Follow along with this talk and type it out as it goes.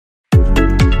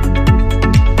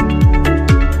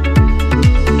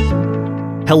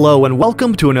Hello and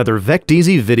welcome to another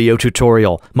VectEasy video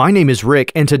tutorial. My name is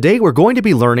Rick and today we're going to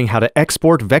be learning how to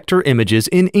export vector images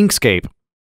in Inkscape.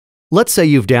 Let's say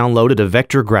you've downloaded a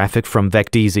vector graphic from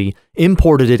VectEasy,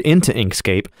 imported it into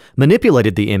Inkscape,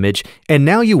 manipulated the image, and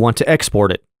now you want to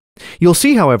export it. You'll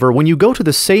see, however, when you go to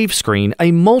the Save screen,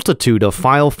 a multitude of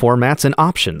file formats and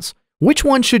options. Which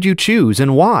one should you choose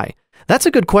and why? That's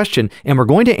a good question, and we're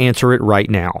going to answer it right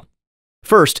now.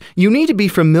 First, you need to be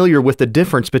familiar with the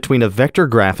difference between a vector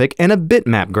graphic and a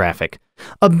bitmap graphic.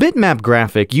 A bitmap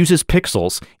graphic uses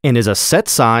pixels and is a set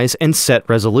size and set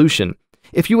resolution.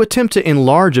 If you attempt to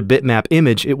enlarge a bitmap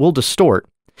image, it will distort.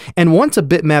 And once a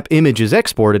bitmap image is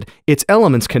exported, its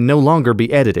elements can no longer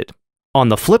be edited. On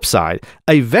the flip side,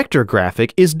 a vector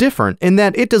graphic is different in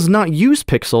that it does not use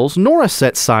pixels nor a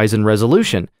set size and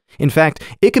resolution. In fact,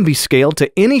 it can be scaled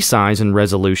to any size and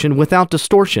resolution without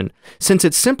distortion, since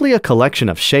it's simply a collection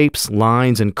of shapes,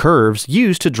 lines, and curves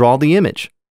used to draw the image.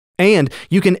 And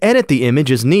you can edit the image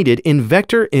as needed in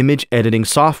vector image editing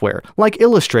software, like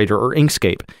Illustrator or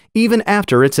Inkscape, even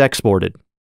after it's exported.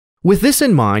 With this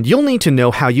in mind, you'll need to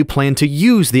know how you plan to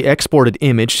use the exported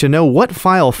image to know what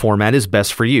file format is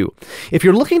best for you. If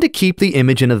you're looking to keep the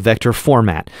image in a vector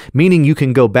format, meaning you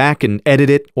can go back and edit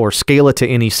it or scale it to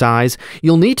any size,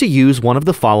 you'll need to use one of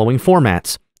the following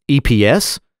formats: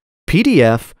 EPS,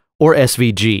 PDF, or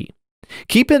SVG.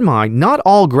 Keep in mind, not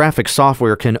all graphic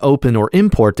software can open or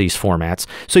import these formats,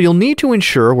 so you'll need to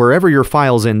ensure wherever your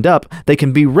files end up, they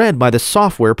can be read by the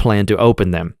software planned to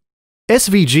open them.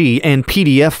 SVG and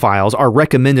PDF files are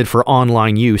recommended for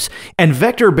online use, and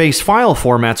vector-based file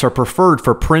formats are preferred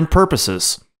for print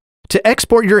purposes. To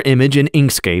export your image in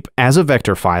Inkscape as a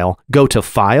vector file, go to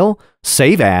File,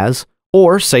 Save As,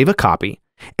 or Save a Copy,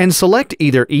 and select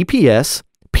either EPS,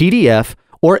 PDF,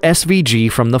 or SVG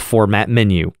from the Format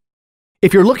menu.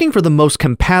 If you're looking for the most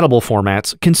compatible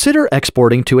formats, consider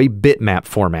exporting to a bitmap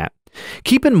format.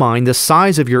 Keep in mind the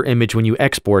size of your image when you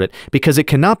export it, because it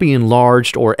cannot be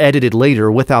enlarged or edited later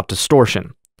without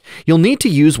distortion. You'll need to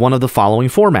use one of the following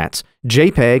formats: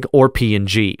 JPEG or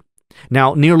PNG.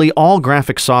 Now, nearly all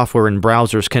graphic software and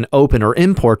browsers can open or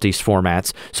import these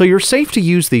formats, so you're safe to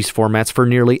use these formats for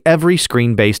nearly every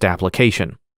screen-based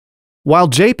application. While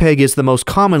JPEG is the most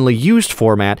commonly used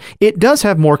format, it does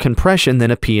have more compression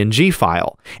than a PNG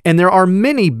file, and there are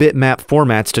many bitmap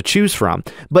formats to choose from,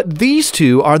 but these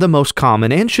two are the most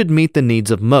common and should meet the needs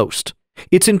of most.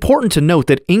 It's important to note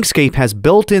that Inkscape has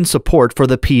built-in support for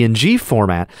the PNG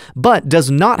format, but does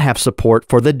not have support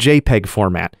for the JPEG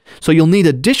format, so you'll need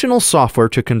additional software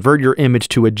to convert your image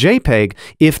to a JPEG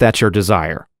if that's your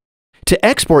desire. To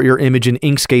export your image in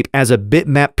Inkscape as a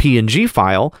bitmap PNG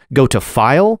file, go to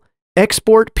File,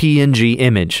 Export PNG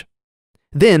Image.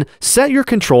 Then, set your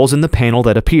controls in the panel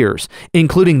that appears,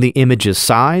 including the image's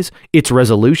size, its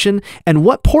resolution, and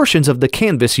what portions of the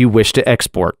canvas you wish to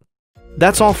export.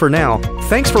 That's all for now.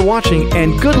 Thanks for watching,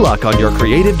 and good luck on your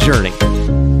creative journey.